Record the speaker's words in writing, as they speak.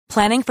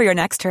Planning for your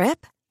next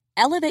trip?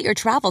 Elevate your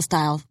travel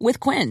style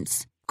with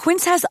Quince.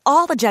 Quince has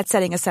all the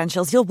jet-setting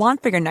essentials you'll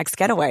want for your next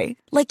getaway,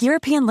 like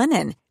European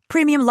linen,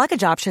 premium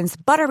luggage options,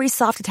 buttery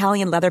soft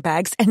Italian leather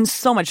bags, and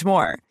so much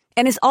more.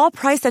 And is all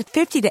priced at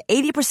 50 to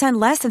 80%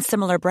 less than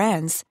similar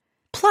brands.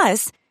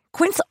 Plus,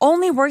 Quince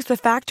only works with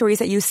factories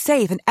that use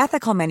safe and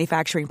ethical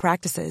manufacturing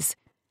practices.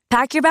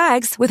 Pack your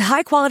bags with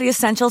high-quality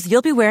essentials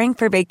you'll be wearing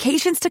for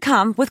vacations to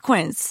come with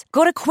Quince.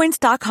 Go to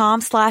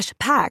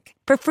quince.com/pack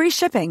for free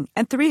shipping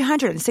and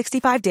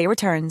 365-day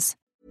returns.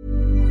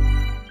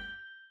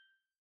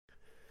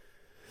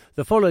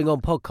 The following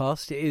on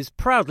podcast is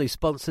proudly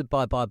sponsored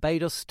by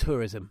Barbados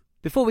Tourism.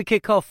 Before we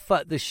kick off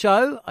the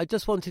show, I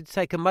just wanted to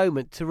take a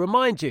moment to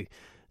remind you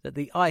that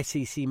the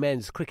ICC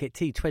Men's Cricket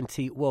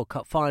T20 World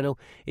Cup Final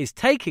is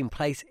taking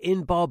place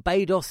in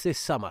Barbados this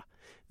summer.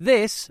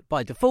 This,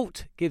 by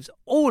default, gives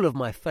all of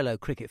my fellow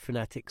cricket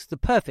fanatics the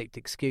perfect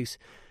excuse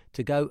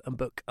to go and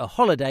book a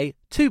holiday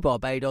to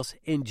Barbados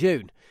in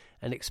June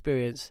and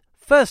experience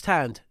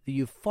firsthand the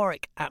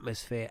euphoric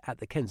atmosphere at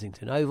the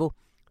Kensington Oval,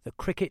 the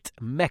cricket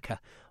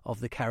mecca of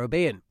the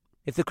Caribbean.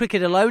 If the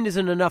cricket alone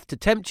isn't enough to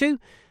tempt you,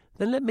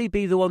 then let me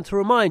be the one to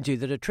remind you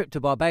that a trip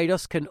to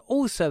Barbados can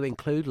also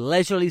include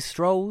leisurely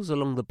strolls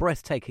along the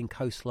breathtaking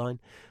coastline,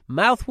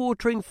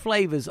 mouth-watering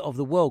flavours of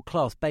the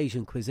world-class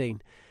Bajan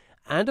cuisine,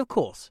 and, of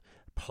course,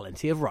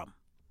 plenty of rum.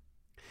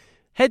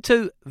 Head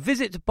to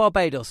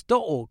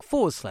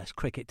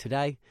visitbarbados.org/cricket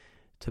today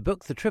to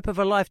book the trip of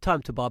a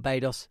lifetime to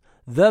Barbados,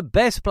 the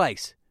best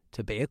place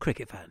to be a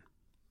cricket fan.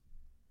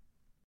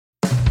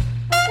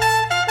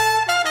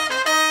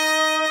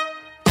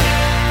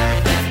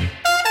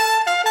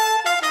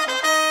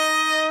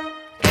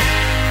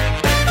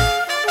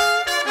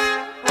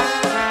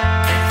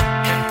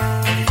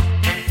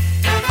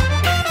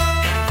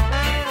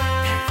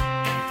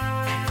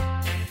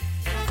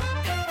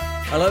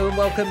 Hello and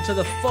welcome to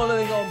the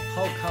Following On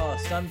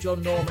podcast. I'm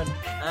John Norman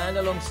and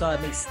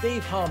alongside me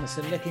Steve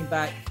Harmison, looking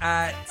back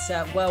at,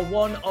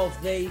 one of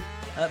the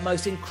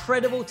most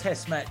incredible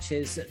test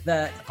matches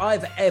that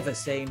I've ever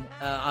seen.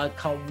 I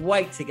can't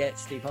wait to get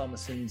Steve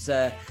Harmison's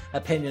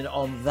opinion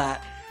on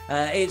that.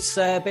 It's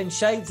been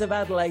shades of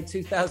Adelaide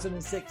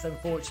 2006,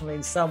 unfortunately,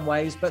 in some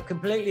ways, but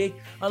completely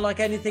unlike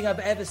anything I've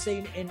ever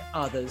seen in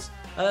others.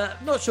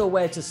 Not sure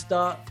where to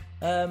start,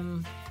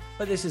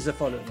 but this is a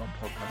Following On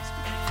podcast.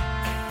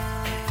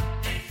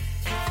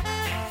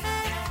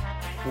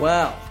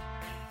 Well,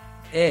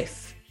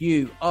 if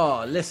you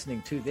are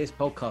listening to this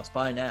podcast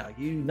by now,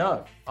 you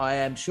know, I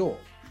am sure,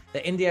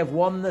 that India have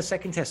won the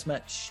second test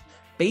match,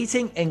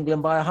 beating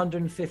England by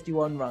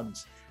 151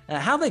 runs.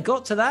 How they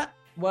got to that?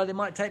 Well, it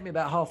might take me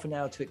about half an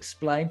hour to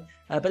explain,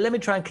 but let me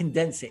try and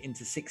condense it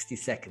into 60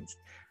 seconds.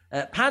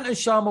 Pant and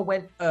Sharma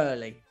went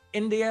early.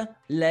 India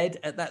led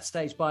at that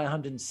stage by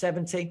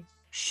 170.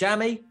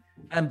 Shami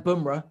and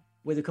Bumrah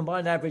with a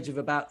combined average of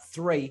about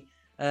 3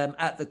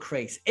 at the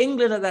crease.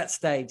 England at that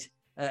stage,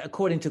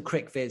 according to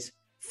CricViz,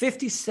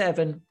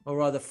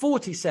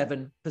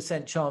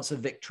 47% chance of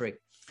victory.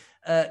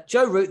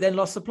 Joe Root then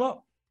lost the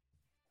plot.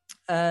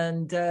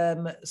 And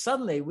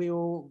suddenly we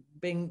were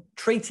being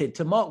treated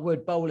to Mark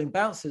Wood bowling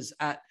bouncers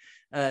at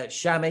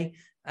Shami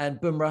and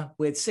Bumrah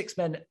with 6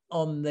 men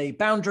on the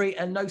boundary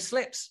and no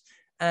slips.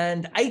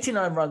 And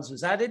 89 runs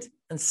was added.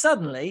 And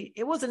suddenly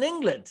it wasn't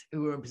England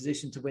who were in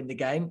position to win the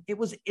game. It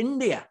was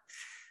India.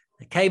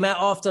 They came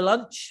out after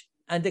lunch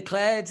and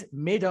declared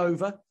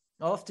mid-over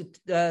after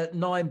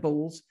 9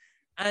 balls.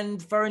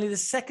 And for only the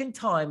second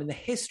time in the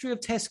history of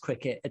Test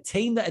cricket, a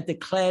team that had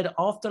declared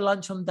after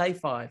lunch on day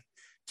 5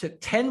 took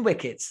 10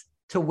 wickets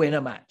to win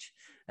a match.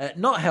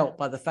 Not helped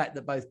by the fact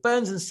that both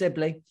Burns and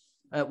Sibley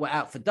were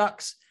out for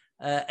ducks.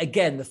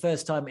 Again, the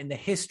first time in the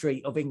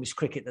history of English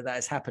cricket that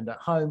has happened at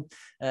home.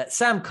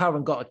 Sam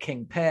Curran got a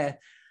king pair.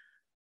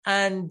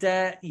 And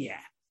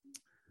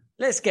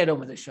let's get on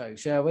with the show,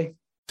 shall we?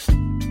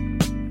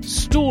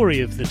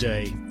 Story of the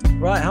day.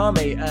 Right,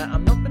 Harmy,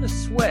 I'm not going to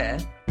swear,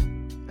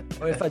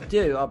 or if I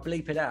do, I'll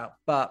bleep it out.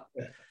 But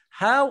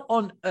how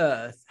on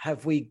earth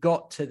have we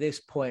got to this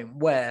point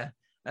where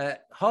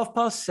at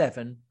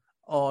 7:30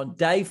 on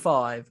day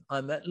 5,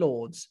 I'm at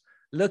Lord's,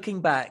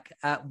 looking back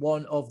at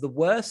one of the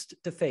worst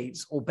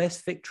defeats or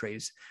best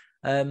victories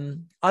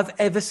I've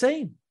ever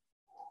seen?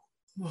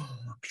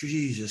 Oh,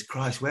 Jesus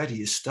Christ, where do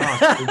you start?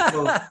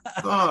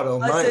 God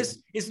almighty.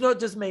 It's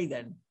not just me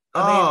then.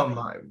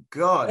 My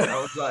God.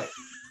 I was like,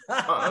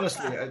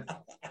 honestly,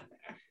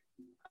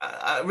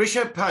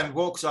 Rishabh Pant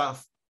walks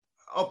off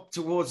up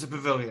towards the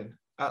pavilion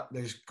at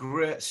this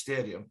great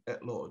stadium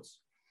at Lord's.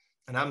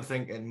 And I'm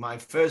thinking my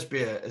first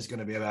beer is going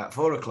to be about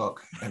 4:00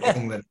 and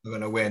England are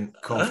going to win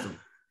comfortably.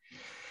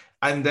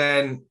 And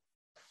then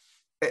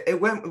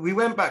we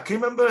went back. Can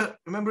you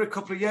remember a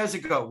couple of years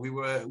ago, we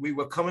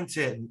were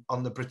commentating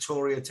on the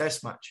Pretoria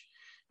Test match.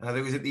 And I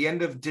think it was at the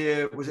end of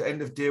day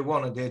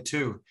 1 or day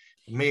 2.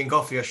 Me and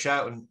Goffey are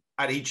shouting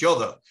at each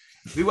other.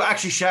 We were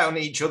actually shouting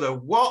at each other,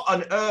 what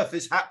on earth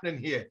is happening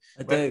here?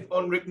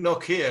 Unrik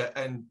Nokia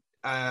and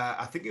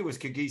I think it was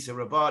Kagiso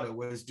Rabada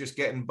was just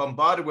getting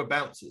bombarded with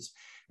bounces.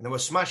 and they were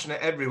smashing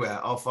it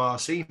everywhere off our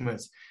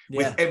seamers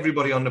with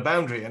everybody on the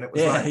boundary. And it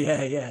was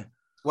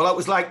well, it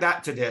was like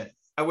that today.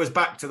 I was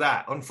back to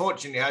that.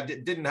 Unfortunately, I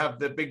didn't have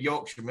the big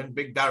Yorkshireman,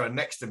 Big Darren,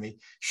 next to me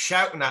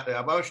shouting at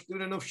them. I was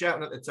doing enough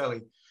shouting at the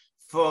telly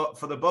for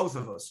the both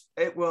of us.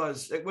 It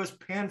was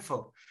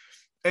painful.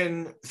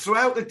 And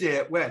throughout the day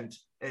it went,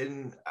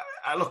 and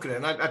I look at it,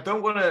 and I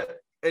don't want to,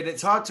 and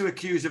it's hard to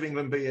accuse of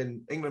England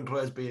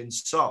players being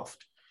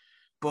soft,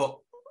 but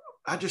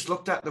I just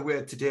looked at the way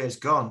today's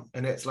gone,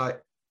 and it was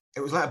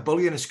like a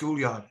bully in a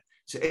schoolyard.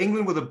 So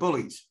England were the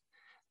bullies,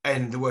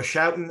 and they were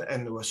shouting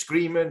and they were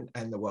screaming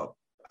and they were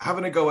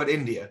having a go at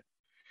India.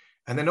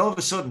 And then all of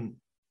a sudden,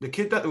 the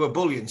kid that they were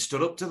bullying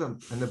stood up to them,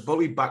 and the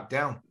bully backed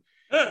down.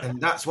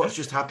 And that's what's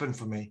just happened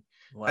for me.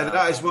 Wow. And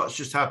that is what's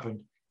just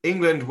happened.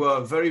 England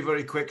were very,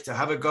 very quick to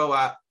have a go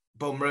at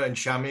Bumrah and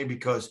Shami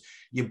because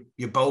you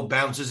bowled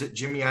bouncers at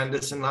Jimmy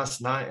Anderson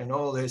last night and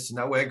all this, and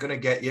now we're going to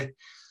get you.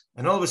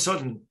 And all of a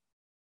sudden,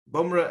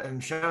 Bumrah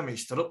and Shami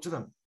stood up to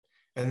them.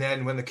 And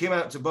then when they came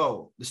out to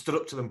bowl, they stood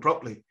up to them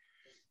properly.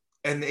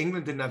 And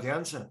England didn't have the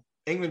answer.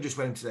 England just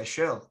went into their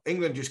shell.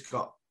 England just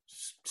got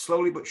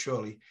slowly but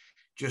surely,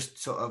 just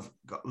sort of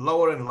got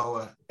lower and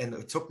lower, and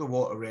they took the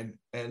water in.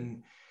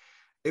 And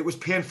it was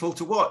painful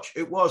to watch.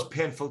 It was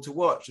painful to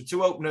watch. The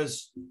two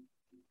openers,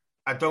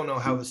 I don't know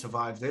how they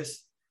survived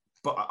this,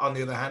 but on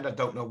the other hand, I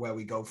don't know where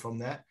we go from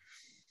there.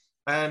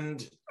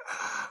 And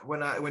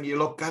when you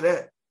look at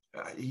it,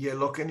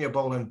 you're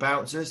bowling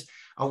bouncers.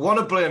 I want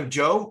to blame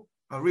Joe.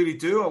 I really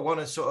do. I want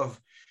to sort of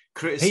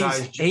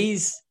criticise.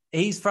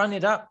 He's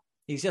fronted up.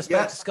 He's just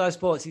back to Sky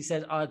Sports. He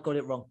said, I got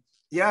it wrong.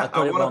 Yeah,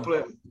 I want to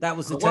blame. That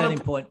was the turning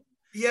point.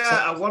 Yeah, so,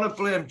 I want to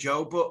blame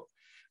Joe, but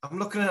I'm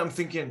looking at it, I'm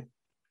thinking,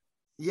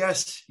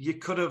 yes, you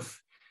could have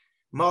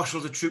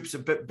marshalled the troops a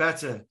bit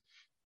better,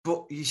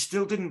 but you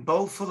still didn't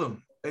bowl for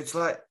them. It's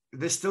like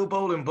they're still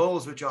bowling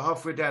balls which are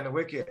halfway down the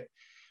wicket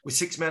with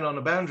 6 men on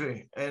the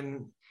boundary.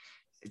 And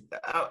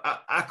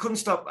I couldn't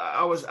stop.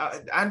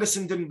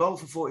 Anderson didn't bowl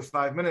for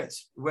 45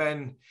 minutes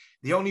when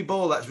the only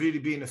ball that's really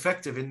been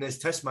effective in this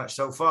test match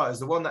so far is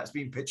the one that's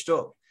been pitched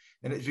up,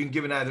 and it's been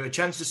given either a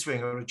chance to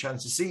swing or a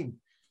chance to seam.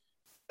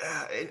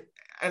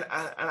 And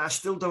I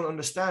still don't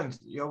understand.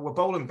 We're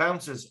bowling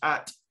bouncers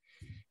at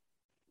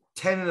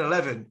 10 and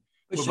 11.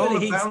 But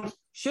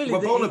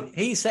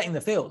he's setting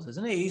the field,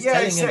 isn't he? He's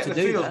telling him to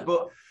do that.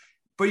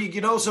 But you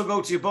can also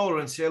go to your bowler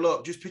and say,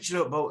 look, just pitch it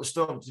up, bowl the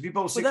stumps. If you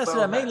bowl six, that's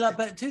what I mean.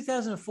 But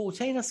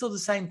 2014, I saw the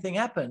same thing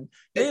happen.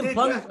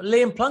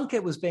 Liam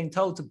Plunkett was being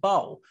told to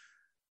bowl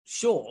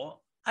short,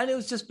 and it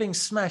was just being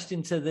smashed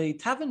into the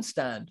tavern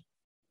stand.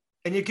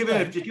 And you're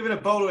giving a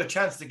bowler a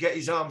chance to get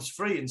his arms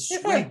free and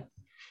swing. Yeah.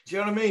 Do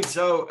you know what I mean?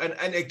 So,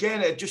 and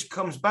again, it just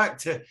comes back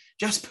to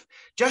Jasper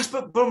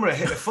Bumrah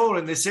hit a 4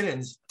 in this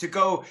innings to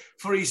go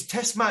for his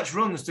test match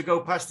runs to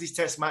go past his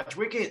test match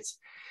wickets.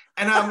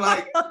 And I'm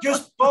like,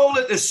 just bowl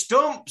at the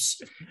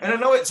stumps. And I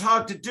know it's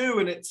hard to do,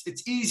 and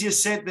it's easier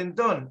said than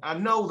done. I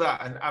know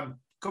that, and I'm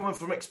coming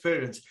from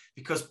experience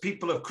because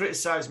people have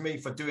criticised me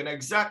for doing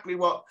exactly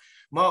what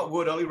Mark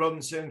Wood, Ollie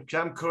Robinson,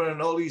 Cam Curran,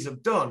 and all these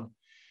have done.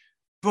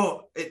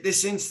 But at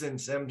this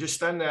instance, I'm just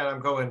standing there and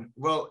I'm going,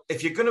 well,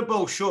 if you're going to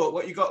bowl short,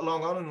 what you got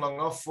long on and long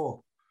off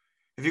for?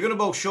 If you're going to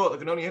bowl short, they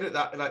can only hit it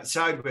that like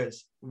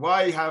sideways.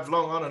 Why have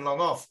long on and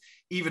long off?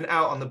 Even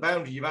out on the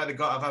boundary, you've either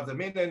got to have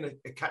them in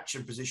a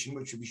catching position,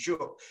 which would be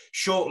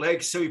short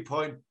leg, silly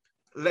point,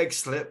 leg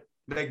slip,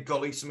 leg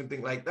gully,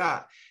 something like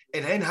that,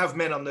 and then have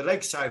men on the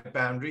leg side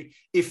boundary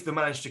if they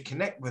manage to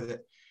connect with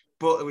it.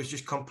 But it was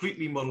just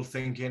completely muddled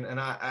thinking,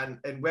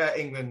 and where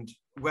England.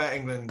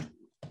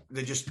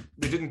 They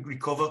didn't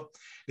recover.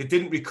 They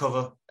didn't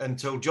recover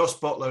until Jos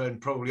Buttler and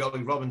probably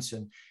Ollie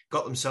Robinson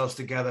got themselves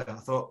together. I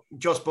thought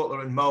Jos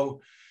Buttler and Mo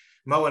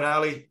and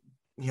Ali,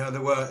 they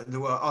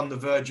were on the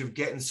verge of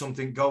getting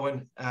something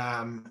going.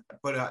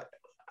 But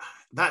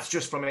that's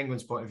just from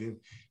England's point of view.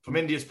 From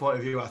India's point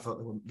of view, I thought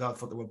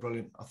they were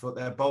brilliant. I thought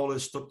their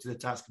bowlers stuck to the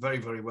task very,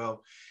 very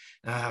well.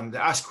 They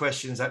asked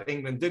questions that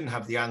England didn't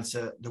have the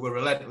answer. They were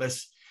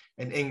relentless.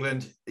 In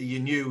England, you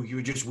knew you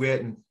were just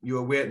waiting. You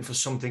were waiting for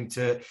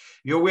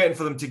you were waiting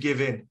for them to give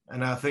in.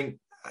 And I think,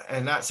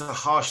 and that's a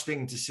harsh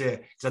thing to say,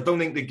 because I don't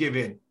think they give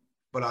in.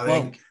 But I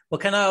think. Well,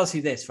 can I ask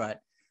you this, right?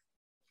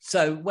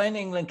 So when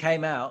England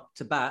came out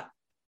to bat,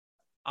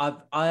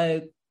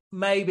 I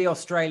maybe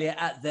Australia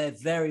at their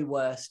very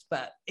worst,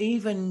 but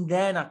even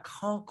then, I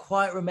can't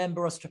quite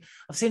remember Australia.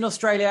 I've seen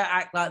Australia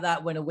act like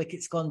that when a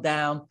wicket's gone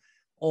down,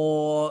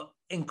 or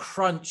in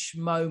crunch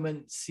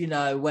moments,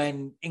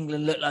 when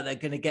England look like they're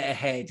going to get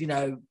ahead.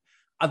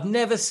 I've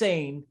never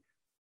seen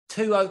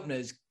two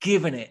openers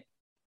giving it.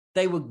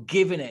 They were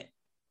giving it.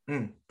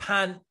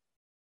 Pant,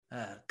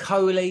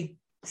 Kohli,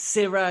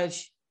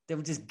 Siraj, they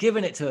were just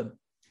giving it to him.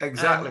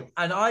 Exactly.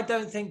 And I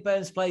don't think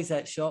Burns plays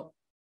that shot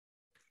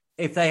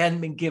if they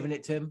hadn't been giving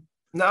it to him.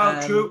 No,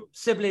 true.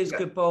 Sibley is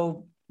good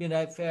ball,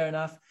 fair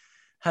enough.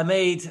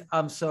 Hamid,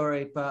 I'm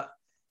sorry, but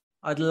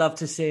I'd love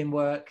to see him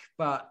work,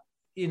 but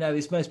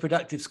his most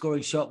productive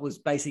scoring shot was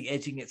basically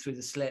edging it through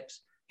the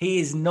slips. He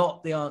is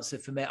not the answer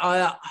for me.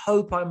 I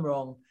hope I'm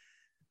wrong,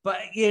 But,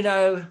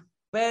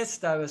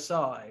 Bairstow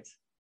aside,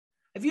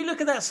 if you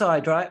look at that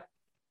side, right?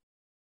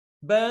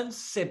 Burns,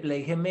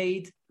 Sibley,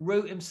 Hamid,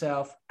 Root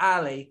himself,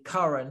 Ali,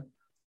 Curran,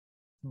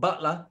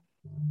 Butler.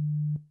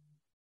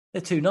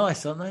 They're too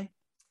nice, aren't they?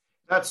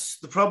 That's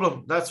the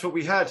problem. That's what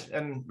we had,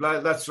 and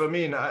that's what I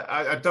mean.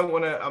 I don't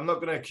want to. I'm not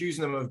going to accuse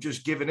them of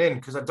just giving in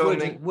because I don't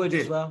think Wood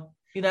as well.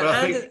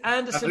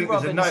 Anderson,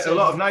 Robinson. There's a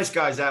lot of nice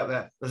guys out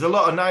there. There's a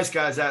lot of nice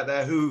guys out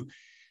there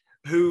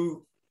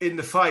who in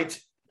the fight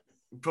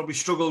probably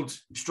struggled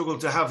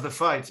to have the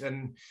fight.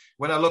 And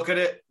when I look at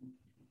it,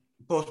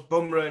 both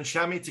Bumrah and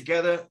Shami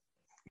together,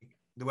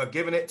 they were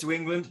giving it to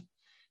England,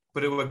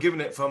 but they were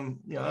giving it from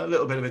a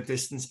little bit of a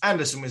distance.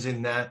 Anderson was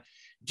in there.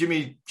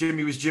 Jimmy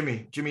was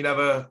Jimmy. Jimmy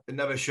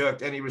never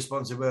shirked any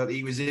responsibility.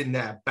 He was in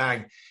there,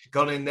 bang,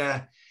 gone in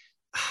there.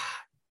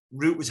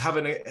 Root was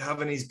having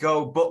his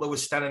go. Butler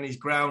was standing his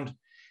ground.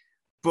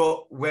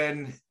 But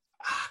when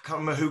I can't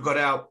remember who got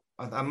out,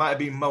 I might have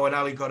been Mo and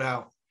Ali got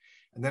out,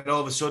 and then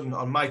all of a sudden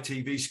on my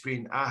TV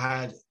screen I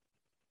had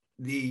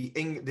the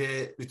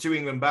two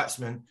England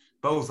batsmen,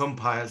 both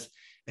umpires,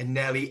 and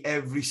nearly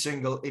every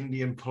single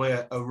Indian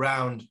player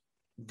around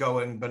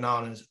going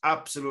bananas,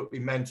 absolutely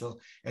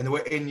mental, and they were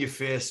in your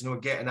face and they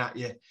were getting at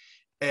you.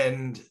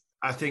 And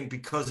I think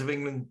because of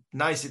England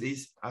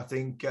niceties, I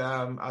think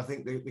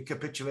they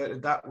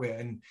capitulated that way.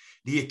 And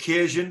the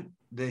occasion,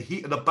 the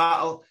heat of the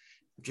battle,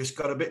 just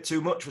got a bit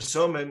too much for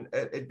some, and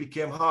it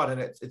became hard.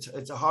 And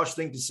it's a harsh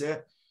thing to say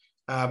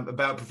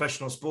about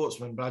professional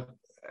sportsmen, but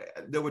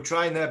they were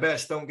trying their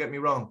best. Don't get me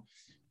wrong,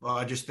 but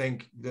I just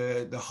think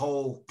the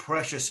whole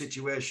pressure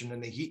situation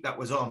and the heat that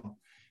was on,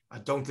 I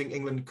don't think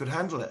England could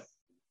handle it.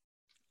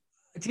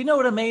 Do you know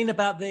what I mean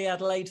about the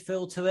Adelaide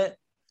feel to it?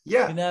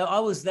 Yeah. I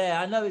was there.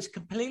 I know it's a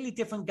completely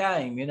different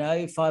game,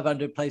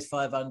 500 plays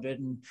 500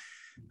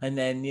 and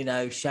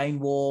then, Shane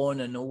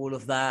Warne and all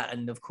of that.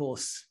 And of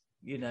course,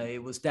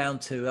 it was down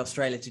to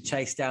Australia to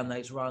chase down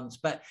those runs.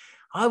 But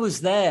I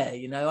was there,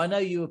 I know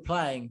you were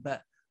playing,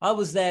 but I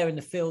was there in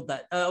the field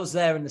I was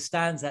there in the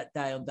stands that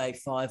day on day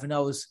 5. And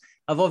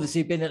I've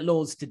obviously been at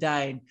Lord's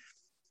today and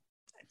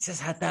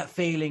just had that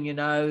feeling,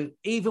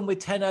 even with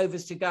 10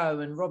 overs to go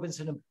and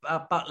Robinson and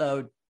Butler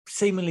had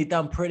seemingly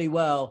done pretty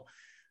well.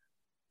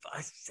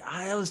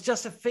 I was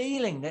just a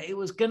feeling that it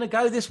was going to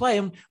go this way.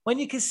 And when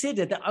you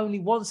consider that only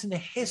once in the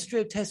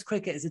history of Test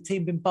cricket has a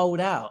team been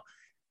bowled out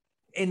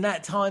in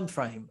that time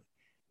frame,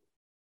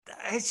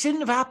 it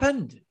shouldn't have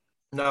happened.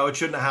 No, it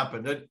shouldn't have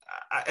happened.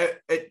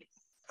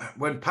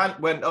 When Pant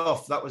went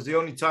off, that was the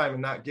only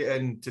time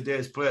in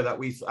today's play that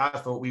I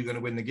thought we were going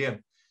to win the game.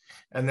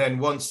 And then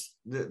once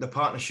the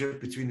partnership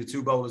between the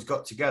two bowlers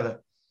got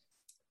together,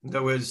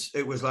 it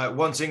was like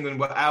once England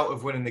were out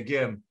of winning the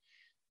game,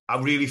 I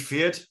really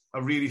feared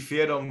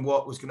on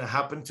what was going to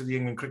happen to the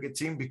England cricket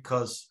team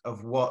because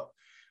of what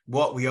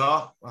we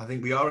are. I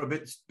think we are a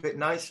bit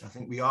nice. I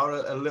think we are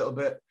a little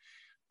bit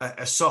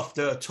a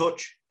softer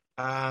touch,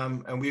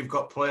 and we've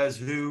got players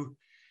who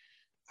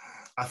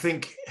I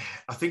think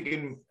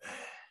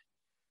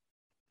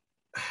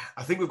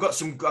we've got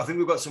some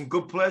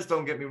good players.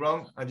 Don't get me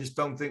wrong. I just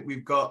don't think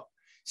we've got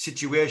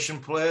situation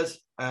players.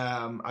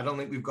 I don't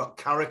think we've got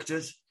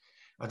characters.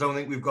 I don't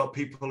think we've got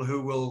people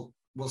who will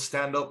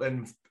stand up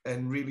and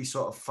really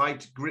sort of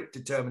fight, grit,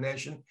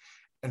 determination,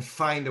 and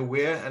find a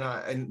way.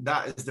 And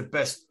that is the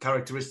best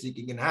characteristic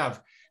you can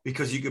have,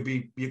 because you could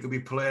be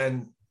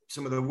playing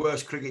some of the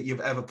worst cricket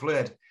you've ever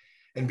played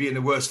and be in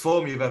the worst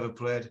form you've ever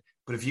played.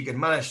 But if you can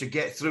manage to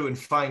get through and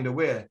find a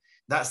way,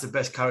 that's the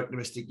best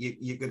characteristic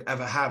you could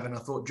ever have. And I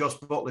thought Josh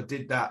Butler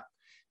did that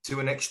to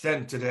an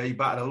extent today. He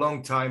batted a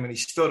long time and he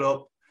stood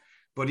up,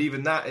 but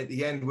even that at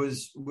the end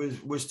was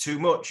too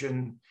much.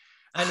 And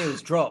he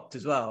was dropped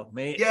as well. I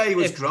mean, he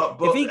was dropped.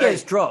 But if he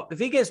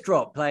gets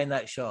dropped playing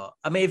that shot,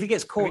 I mean, if he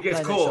gets caught playing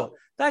that shot,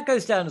 that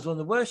goes down as one of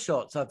the worst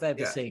shots I've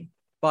ever seen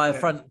by a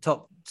front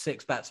top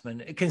 6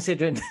 batsman,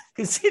 considering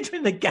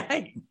the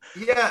game.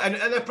 Yeah,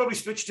 and they probably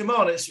switched him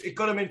on. It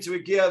got him into a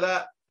gear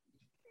that,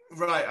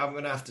 right, I'm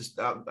going to have to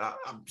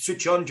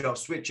switch on,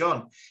 Josh, switch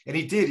on. And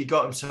he did. He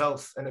got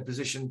himself in a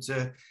position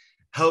to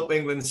help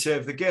England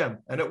save the game.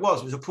 And it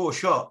was a poor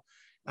shot.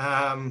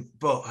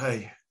 But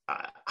hey,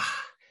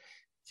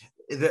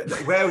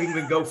 where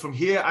England go from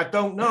here, I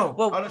don't know.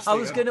 Well, honestly, I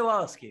was going to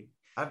ask you.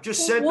 I've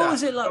just said what that.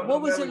 Was it like?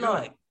 What was it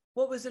like?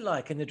 What was it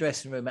like in the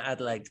dressing room at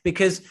Adelaide?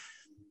 Because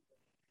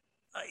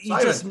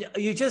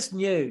you just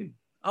knew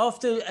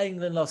after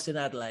England lost in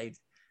Adelaide,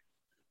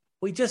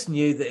 we just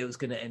knew that it was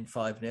going to end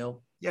 5-0.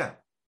 Yeah.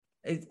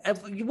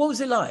 What was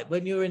it like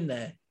when you were in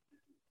there?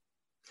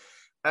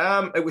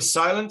 It was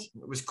silent.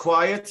 It was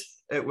quiet.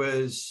 It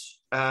was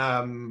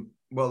there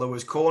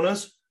was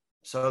corners.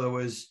 So there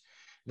was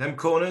them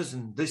corners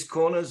and this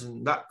corners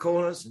and that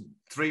corners and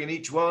 3 in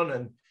each one.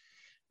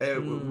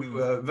 And we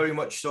were very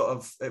much sort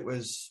of, there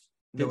was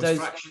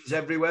fractions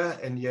everywhere.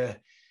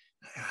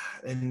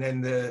 And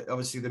then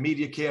obviously the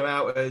media came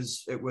out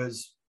as it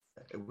was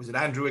an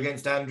Andrew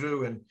against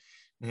Andrew. And,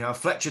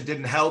 Fletcher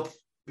didn't help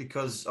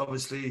because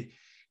obviously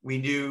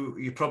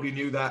you probably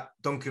knew that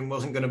Duncan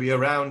wasn't going to be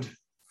around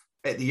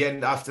at the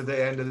end, after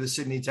the end of the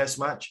Sydney Test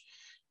match.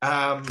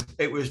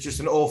 It was just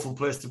an awful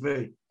place to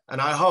be.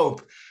 And I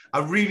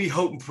really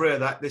hope and pray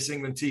that this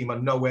England team are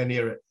nowhere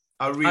near it.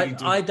 I really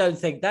do. I don't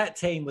think that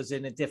team was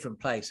in a different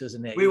place,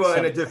 wasn't it? We were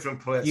in a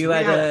different place. We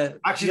had a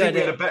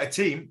better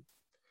team.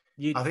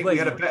 I think we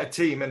had a better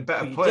team and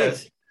better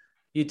players.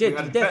 You did. We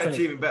had a better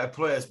team and better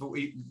players, but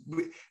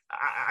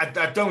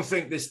I don't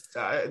think this.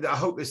 I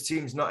hope this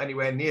team's not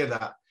anywhere near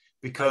that,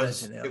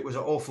 because it was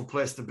an awful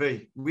place to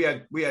be. We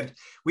had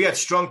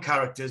strong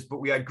characters, but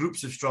we had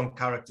groups of strong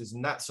characters,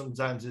 and that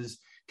sometimes is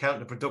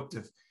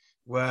counterproductive.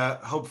 Where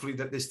hopefully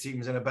that this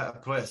team is in a better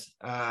place.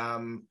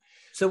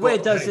 So where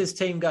does this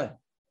team go?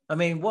 I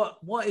mean,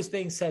 what is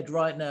being said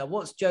right now?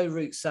 What's Joe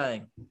Root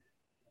saying?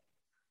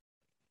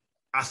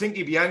 I think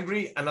he'll be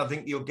angry, and I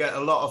think he'll get a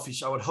lot off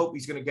his. I would hope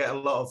he's going to get a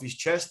lot off his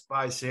chest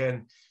by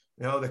saying,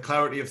 the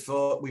clarity of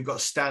thought. We've got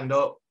to stand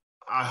up.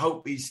 I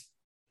hope he's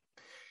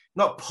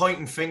not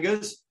pointing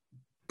fingers,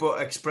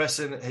 but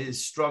expressing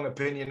his strong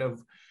opinion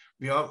of,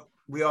 we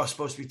are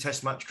supposed to be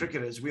Test match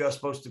cricketers. We are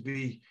supposed to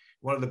be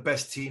one of the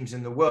best teams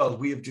in the world.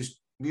 We've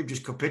just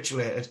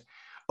capitulated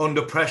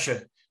under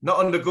pressure, not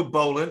under good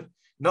bowling,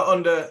 not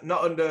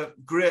under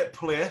great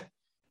play.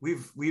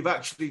 We've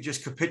actually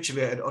just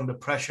capitulated under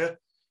pressure.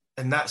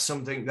 And that's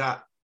something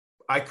that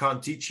I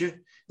can't teach you.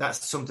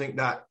 That's something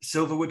that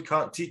Silverwood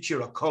can't teach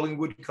you, or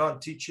Collingwood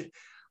can't teach you,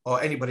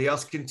 or anybody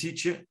else can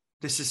teach you.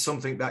 This is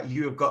something that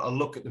you have got to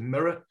look at the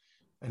mirror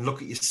and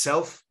look at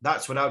yourself.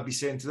 That's what I would be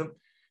saying to them.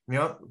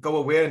 Go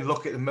away and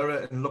look at the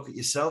mirror and look at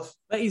yourself.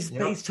 But he's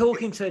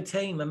talking to a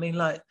team. I mean,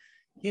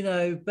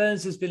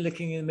 Burns has been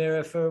looking in the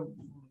mirror for a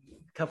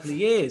couple of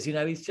years.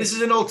 This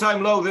is an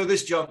all-time low, though.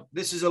 This, John.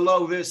 This is a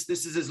low. This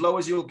is as low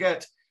as you'll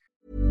get.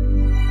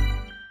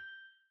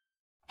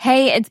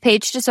 Hey, it's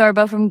Paige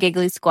DeSorbo from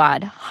Giggly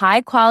Squad.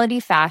 High quality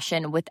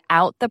fashion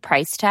without the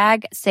price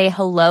tag. Say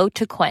hello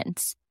to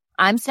Quince.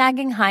 I'm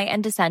snagging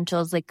high-end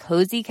essentials like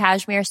cozy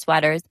cashmere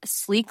sweaters,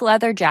 sleek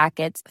leather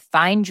jackets,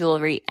 fine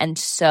jewelry, and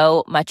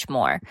so much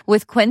more.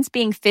 With Quince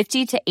being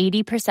 50 to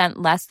 80%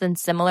 less than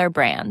similar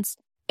brands.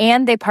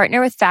 And they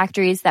partner with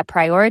factories that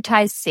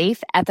prioritize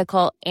safe,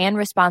 ethical, and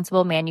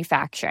responsible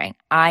manufacturing.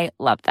 I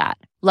love that.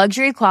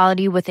 Luxury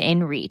quality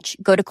within reach.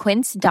 Go to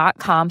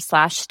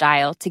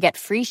quince.com/style to get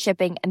free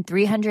shipping and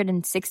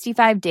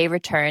 365-day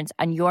returns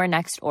on your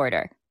next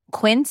order.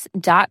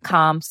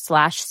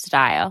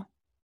 Quince.com/style.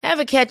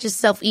 Ever catch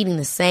yourself eating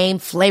the same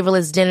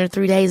flavorless dinner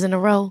 3 days in a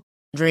row?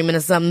 Dreaming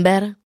of something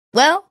better?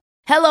 Well,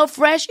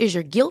 HelloFresh is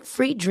your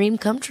guilt-free dream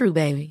come true,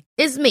 baby.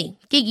 It's me,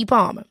 Keke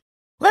Palmer.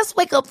 Let's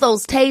wake up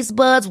those taste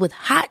buds with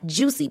hot,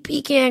 juicy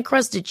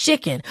pecan-crusted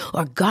chicken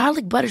or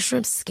garlic butter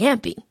shrimp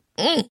scampi.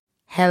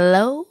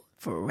 Hello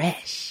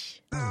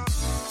Fresh.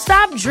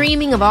 Stop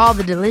dreaming of all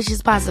the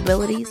delicious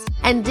possibilities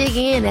and dig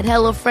in at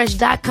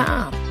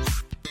HelloFresh.com.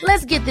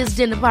 Let's get this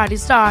dinner party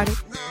started.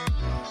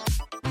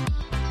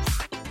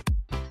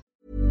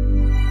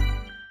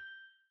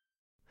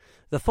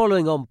 The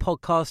following on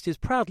podcast is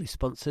proudly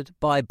sponsored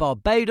by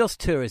Barbados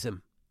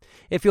Tourism.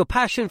 If your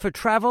passion for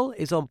travel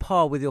is on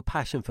par with your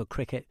passion for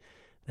cricket,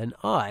 then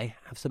I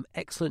have some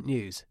excellent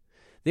news.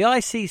 The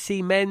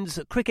ICC Men's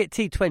Cricket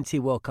T20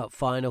 World Cup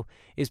Final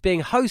is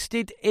being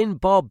hosted in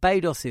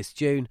Barbados this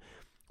June,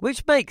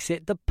 which makes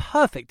it the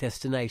perfect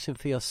destination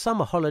for your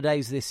summer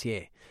holidays this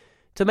year.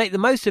 To make the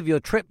most of your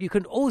trip, you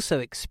can also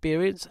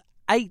experience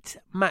 8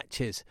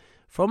 matches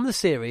from the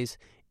series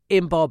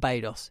in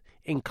Barbados,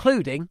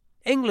 including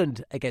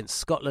England against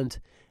Scotland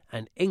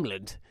and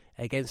England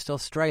against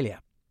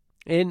Australia.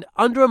 In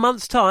under a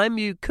month's time,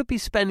 you could be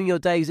spending your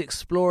days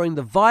exploring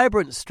the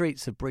vibrant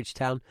streets of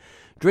Bridgetown,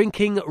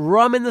 drinking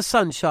rum in the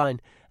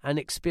sunshine and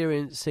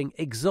experiencing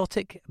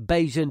exotic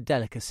Bajan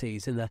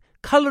delicacies. In the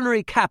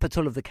culinary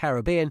capital of the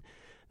Caribbean,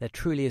 there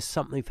truly is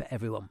something for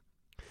everyone.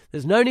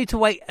 There's no need to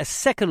wait a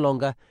second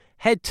longer.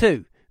 Head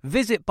to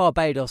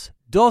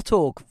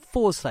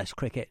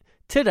visitbarbados.org/cricket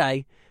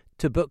today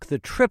to book the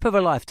trip of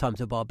a lifetime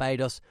to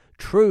Barbados.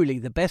 Truly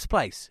the best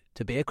place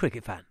to be a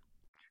cricket fan.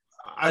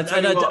 I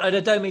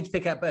don't mean to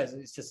pick out Burns,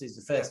 it's just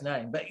his first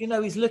name. But,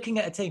 he's looking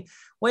at a team.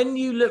 When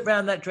you look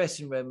around that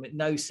dressing room at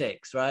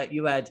 06, right,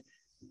 you had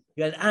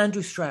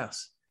Andrew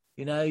Strauss,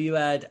 you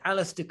had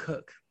Alistair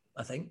Cook,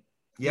 I think.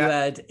 Yeah. You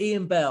had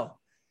Ian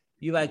Bell.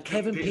 You had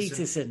Kevin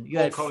Peterson. You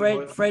had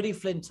Freddie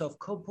Flintoff,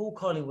 Paul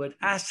Collingwood,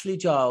 Ashley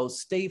Giles,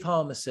 Steve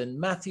Harmison,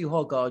 Matthew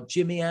Hoggard,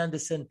 Jimmy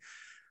Anderson,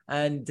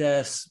 and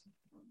I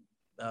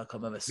can't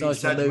remember,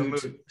 Saj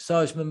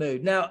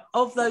Mahmood. Now,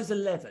 of those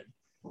 11,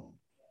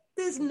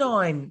 there's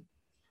nine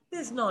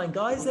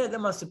guys there that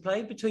must have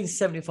played between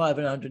 75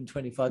 and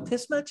 125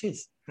 test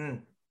matches.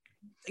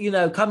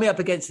 Coming up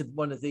against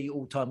one of the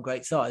all-time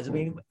great sides. I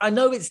mean, I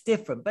know it's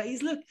different, but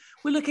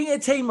we're looking at a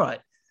team, right,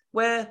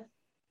 where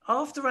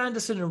after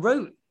Anderson and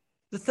Root,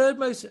 the third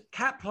most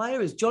capped player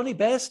is Johnny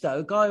Bairstow,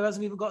 a guy who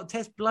hasn't even got a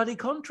test bloody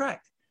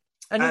contract.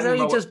 And he's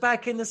only just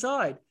back in the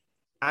side.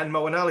 And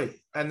Moeen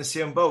Ali and the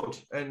same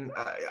boat. And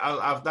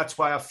that's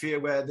why I fear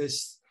where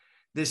this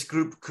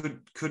group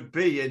could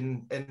be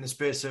in the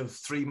space of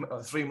three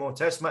more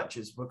test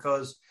matches,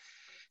 because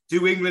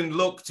Do England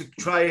look to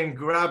try and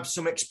grab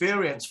some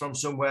experience from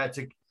somewhere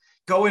to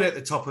go in at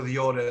the top of the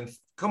order and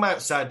come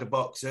outside the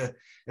box? A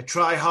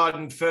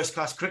try-hardened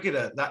first-class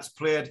cricketer that's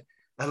played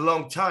a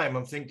long time.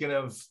 I'm thinking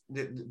of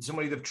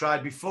somebody they've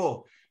tried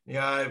before.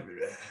 I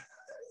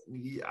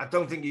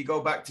don't think you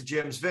go back to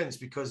James Vince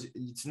because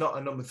it's not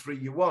a number 3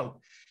 you want.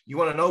 You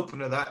want an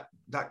opener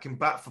that can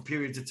bat for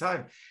periods of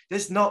time.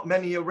 There's not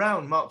many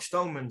around. Mark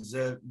Stoneman's,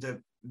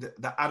 the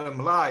Adam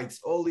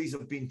Lydes, all these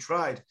have been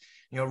tried.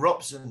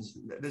 Robson's.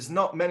 There's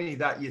not many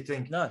that you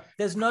think. No,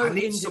 there's no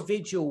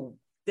individual.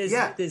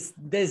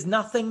 There's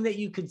nothing that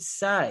you could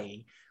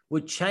say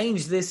would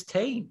change this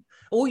team.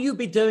 All you'd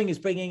be doing is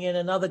bringing in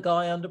another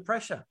guy under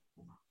pressure.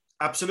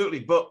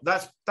 Absolutely, but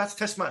that's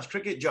Test match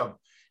cricket, John.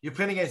 You're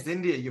playing against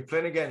India. You're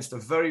playing against a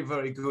very,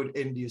 very good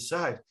India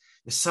side.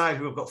 A side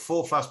who have got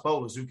 4 fast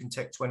bowlers who can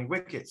take 20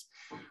 wickets.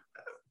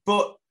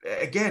 But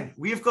again,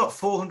 we've got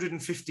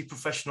 450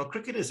 professional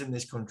cricketers in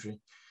this country.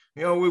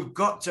 We've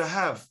got to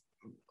have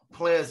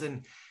players,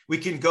 and we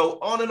can go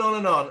on and on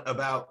and on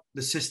about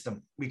the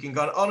system. We can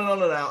go on and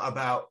on and out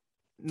about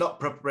not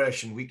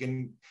preparation. We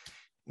can,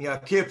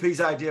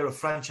 KP's idea of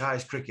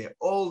franchise cricket,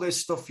 all this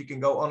stuff you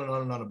can go on and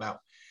on and on about.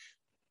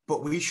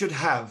 But we should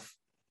have,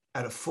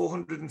 out of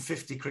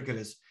 450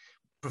 cricketers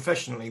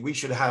professionally, we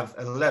should have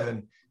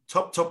 11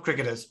 top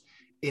cricketers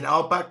in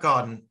our back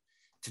garden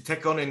to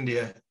take on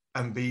India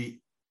and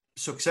be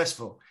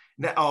successable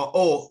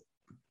or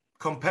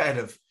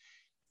competitive.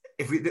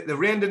 If the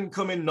rain didn't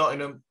come in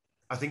Nottingham,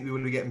 I think we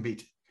would be getting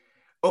beat.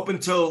 Up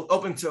until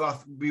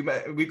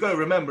we've got to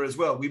remember as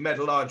well, we made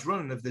a large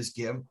run of this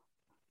game,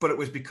 but it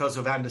was because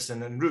of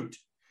Anderson and Root.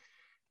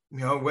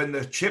 When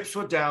the chips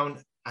were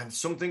down and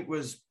something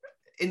was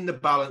in the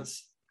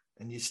balance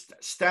and you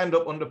stand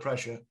up under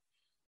pressure,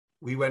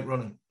 we went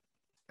running.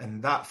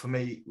 And that, for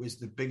me, was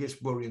the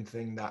biggest worrying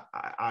thing that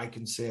I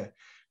can say,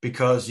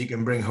 because you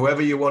can bring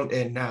whoever you want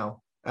in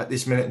now at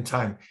this minute in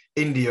time.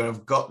 India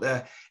have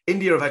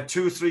had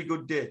 2 or 3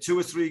 good days,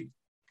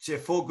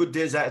 4 good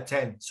days out of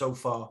 10 so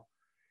far.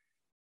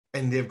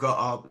 And they've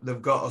got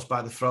us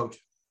by the throat.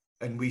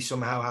 And we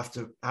somehow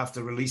have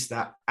to release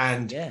that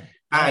and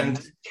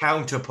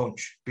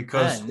counterpunch,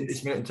 because at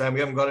this minute in time, we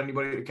haven't got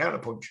anybody to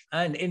counterpunch.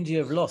 And India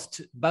have lost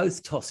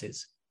both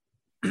tosses.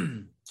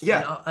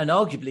 Yeah. And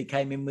arguably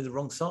came in with the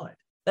wrong side.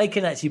 They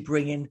can actually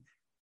bring in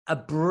a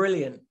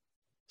brilliant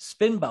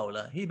spin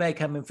bowler. He may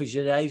come in for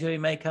Jadeja. He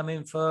may come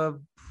in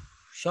for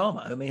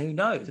Sharma. I mean, who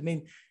knows? I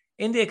mean,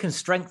 India can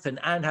strengthen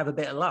and have a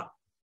bit of luck.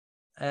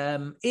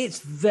 It's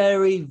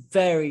very,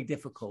 very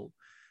difficult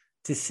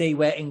to see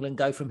where England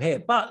go from here.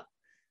 But,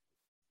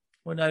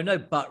 well, no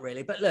but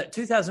really. But look,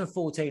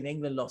 2014,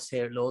 England lost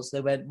here at Lords. They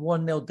went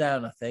 1-0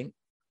 down, I think.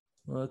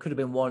 Well, it could have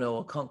been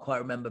 1-0. I can't quite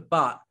remember.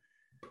 But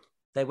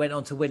they went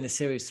on to win the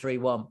series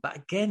 3-1. But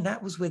again,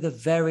 that was with a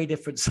very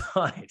different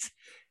side,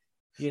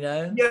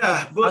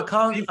 Yeah, but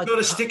you've got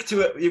to stick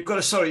to it. You've got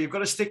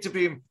to stick to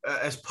being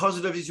as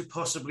positive as you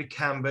possibly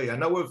can be. I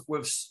know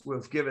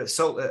we've given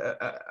Salt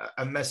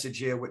a message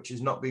here, which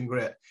has not been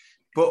great.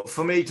 But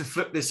for me to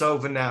flip this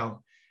over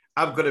now,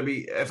 I've got to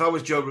be, if I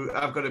was Joe Root,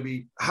 I've got to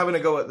be having a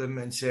go at them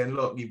and saying,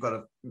 look, we've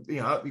got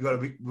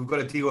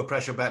to deal with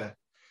pressure better.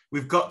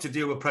 We've got to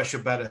deal with pressure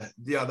better.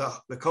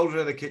 The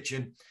cauldron of the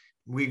kitchen,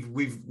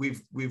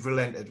 we've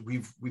relented.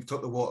 We've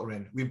took the water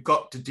in. We've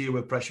got to deal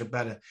with pressure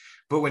better.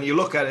 But when you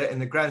look at it in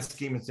the grand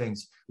scheme of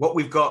things, what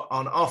we've got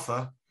on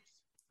offer,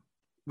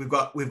 we've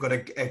got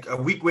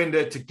a week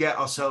window to get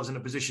ourselves in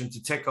a position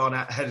to take on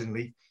at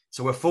Headingley.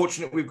 So we're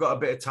fortunate we've got a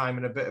bit of time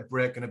and a bit of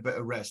break and a bit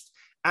of rest.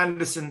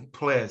 Anderson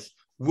plays,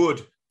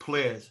 Wood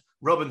plays,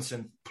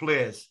 Robinson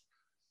plays,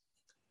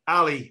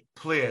 Ali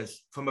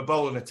plays from a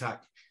bowling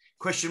attack.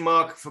 Question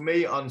mark for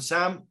me on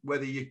Sam,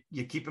 whether you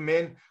keep him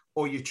in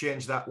or you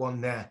change that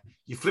one there.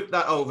 You flip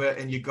that over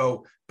and you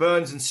go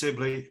Burns and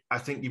Sibley. I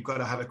think you've got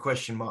to have a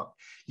question mark.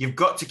 You've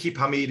got to keep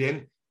Hamid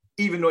in,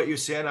 even though what you're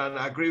saying, and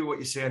I agree with what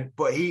you're saying,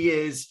 but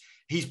he's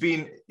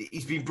been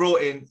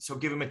brought in, so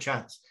give him a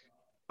chance.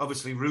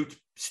 Obviously, Root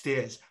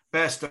stays,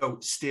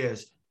 Bairstow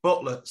stays,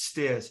 Butler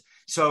stays.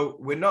 So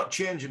we're not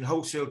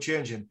wholesale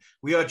changing.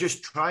 We are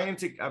just trying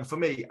to, and for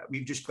me,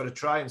 we've just got to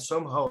try and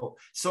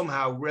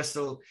somehow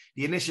wrestle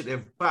the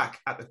initiative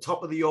back at the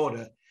top of the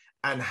order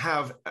and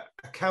have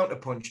a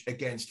counterpunch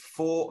against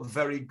 4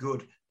 very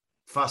good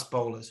fast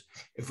bowlers.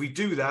 If we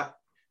do that,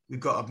 we've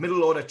got a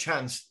middle order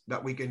chance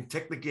that we can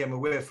take the game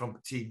away from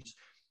teams.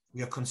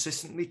 We are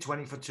consistently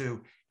 20 for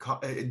 2.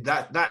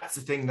 That's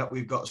the thing that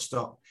we've got to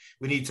stop.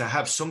 We need to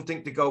have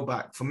something to go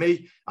back. For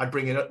me, I'd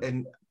bring it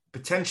in,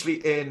 potentially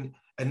in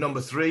a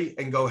number 3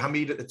 and go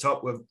Hamid at the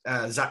top with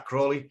Zach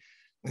Crawley.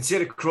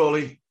 Instead of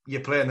Crawley, you're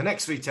playing the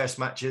next 3 test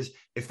matches.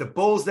 If the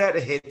ball's there to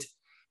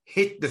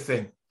hit the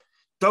thing.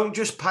 Don't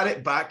just pat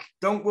it back.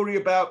 Don't worry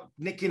about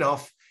nicking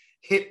off.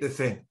 Hit the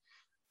thing.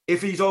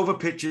 If he's over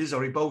pitches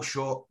or he bowls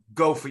short,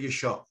 go for your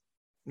shot.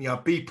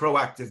 Be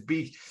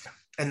proactive.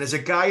 And there's a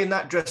guy in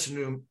that dressing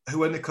room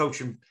who, in the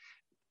coaching,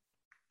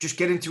 just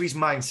get into his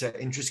mindset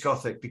in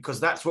Trescothick, because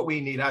that's what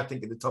we need, I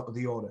think, at the top of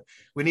the order.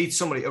 We need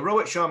somebody.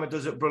 Rohit Sharma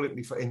does it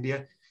brilliantly for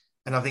India.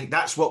 And I think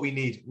that's what we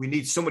need. We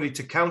need somebody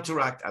to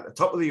counteract at the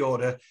top of the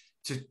order,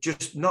 to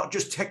just not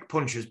just take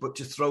punches, but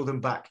to throw them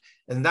back.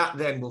 And that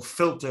then will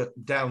filter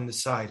down the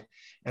side.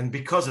 And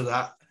because of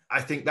that,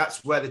 I think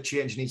that's where the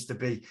change needs to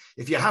be.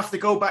 If you have to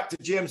go back to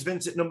James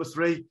Vince at number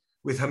 3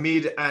 with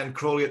Hamid and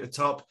Crawley at the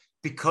top,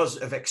 because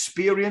of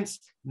experience,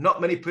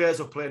 not many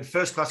players are playing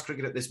first-class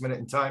cricket at this minute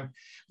in time,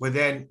 well,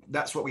 then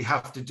that's what we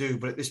have to do.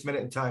 But at this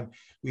minute in time,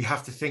 we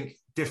have to think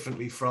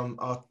differently from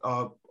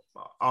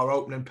our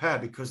opening pair,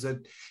 because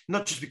they're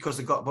not just because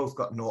they both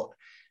got naught.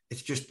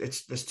 It's just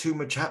there's too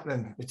much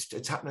happening.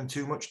 It's happening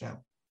too much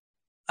now.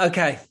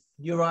 Okay,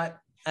 you're right.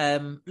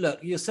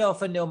 Look,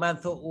 yourself and Neil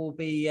Manthorpe will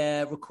be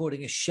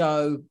recording a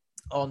show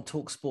on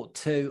TalkSport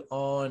 2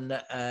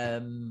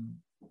 on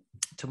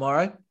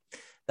tomorrow.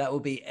 That will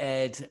be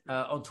aired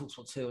on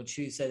TalkSport 2 on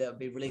Tuesday. That will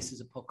be released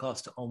as a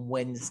podcast on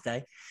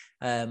Wednesday.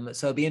 So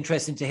it'll be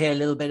interesting to hear a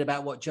little bit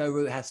about what Joe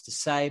Root has to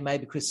say.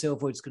 Maybe Chris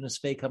Silverwood's going to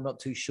speak. I'm not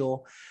too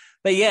sure.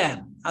 But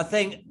yeah, I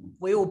think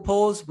we all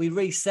pause, we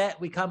reset,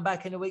 we come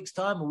back in a week's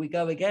time and we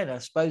go again. I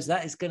suppose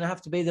that is going to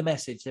have to be the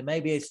message. There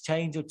may be a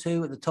change or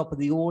two at the top of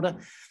the order.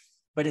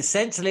 But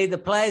essentially, the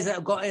players that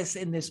have got us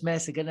in this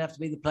mess are going to have to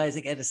be the players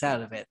that get us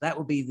out of it. That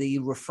will be the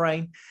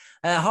refrain.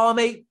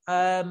 Harmy,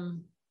 well,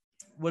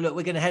 look,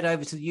 we're going to head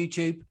over to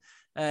YouTube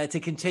to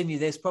continue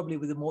this, probably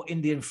with a more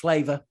Indian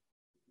flavour.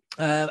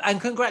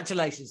 And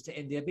congratulations to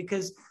India,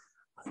 because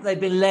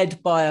they've been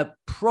led by a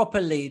proper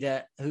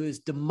leader who has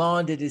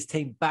demanded his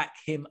team back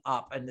him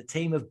up, and the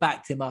team have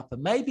backed him up.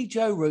 And maybe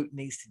Joe Root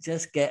needs to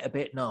just get a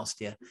bit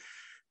nastier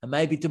and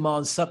maybe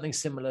demand something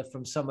similar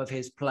from some of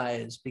his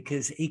players,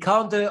 because he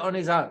can't do it on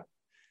his own.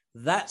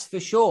 That's for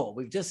sure.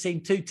 We've just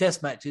seen 2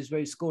 test matches where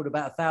he scored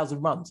about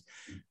 1,000 runs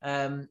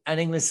and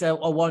England are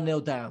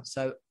 1-0 down.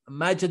 So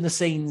imagine the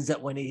scenes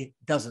that when he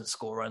doesn't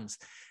score runs.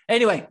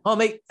 Anyway,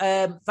 Harmy,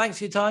 thanks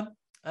for your time.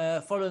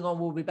 Following on,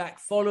 we'll be back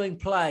following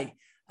play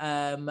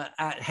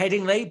at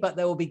Headingley, but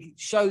there will be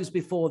shows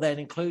before then,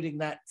 including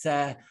that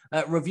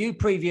review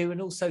preview,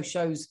 and also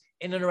shows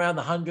in and around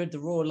the 100, the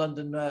Royal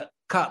London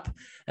Cup,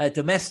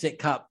 domestic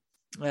cup,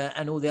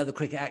 and all the other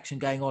cricket action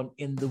going on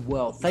in the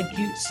world. Thank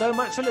you so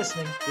much for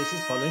listening. This is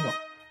Following On.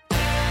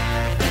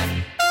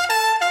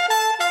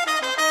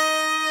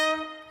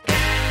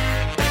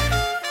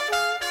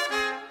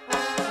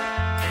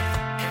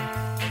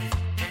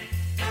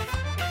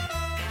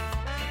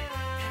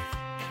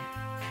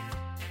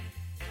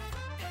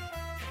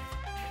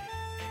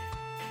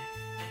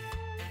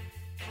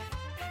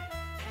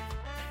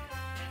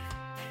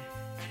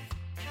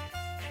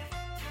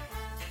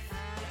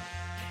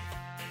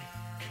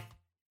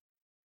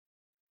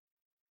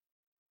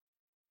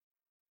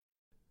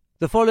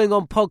 The Following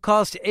On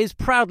podcast is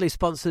proudly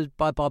sponsored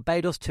by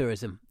Barbados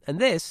Tourism, and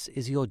this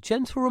is your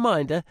gentle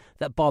reminder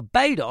that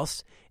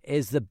Barbados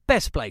is the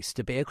best place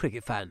to be a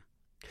cricket fan.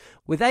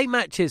 With 8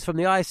 matches from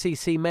the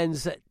ICC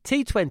Men's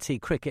T20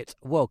 Cricket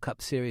World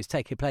Cup Series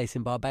taking place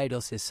in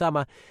Barbados this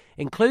summer,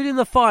 including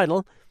the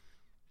final,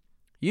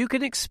 you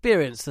can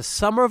experience the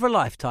summer of a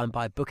lifetime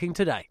by booking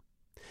today.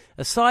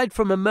 Aside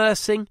from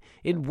immersing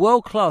in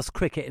world-class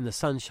cricket in the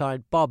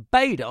sunshine,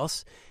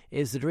 Barbados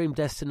is the dream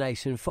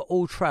destination for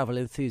all travel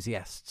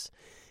enthusiasts.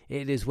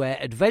 It is where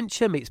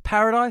adventure meets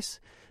paradise,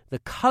 the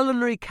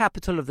culinary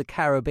capital of the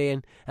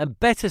Caribbean, and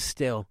better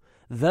still,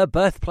 the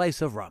birthplace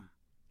of rum.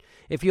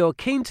 If you're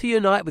keen to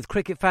unite with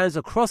cricket fans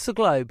across the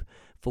globe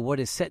for what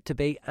is set to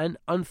be an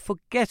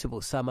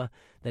unforgettable summer,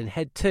 then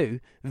head to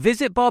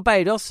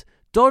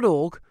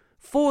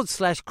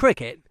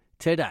visitbarbados.org/cricket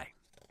today.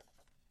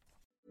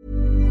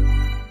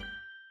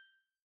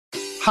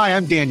 Hi,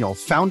 I'm Daniel,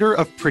 founder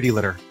of Pretty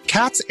Litter.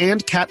 Cats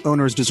and cat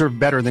owners deserve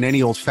better than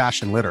any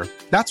old-fashioned litter.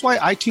 That's why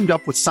I teamed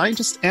up with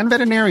scientists and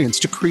veterinarians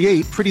to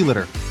create Pretty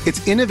Litter.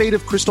 Its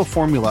innovative crystal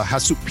formula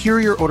has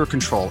superior odor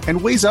control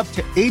and weighs up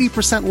to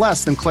 80%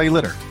 less than clay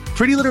litter.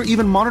 Pretty Litter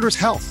even monitors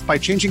health by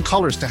changing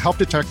colors to help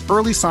detect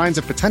early signs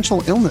of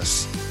potential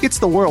illness. It's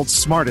the world's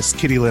smartest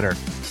kitty litter.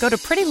 Go to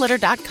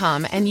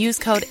prettylitter.com and use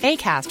code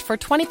ACAST for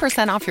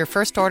 20% off your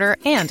first order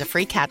and a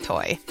free cat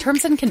toy.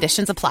 Terms and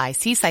conditions apply.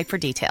 See site for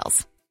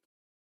details.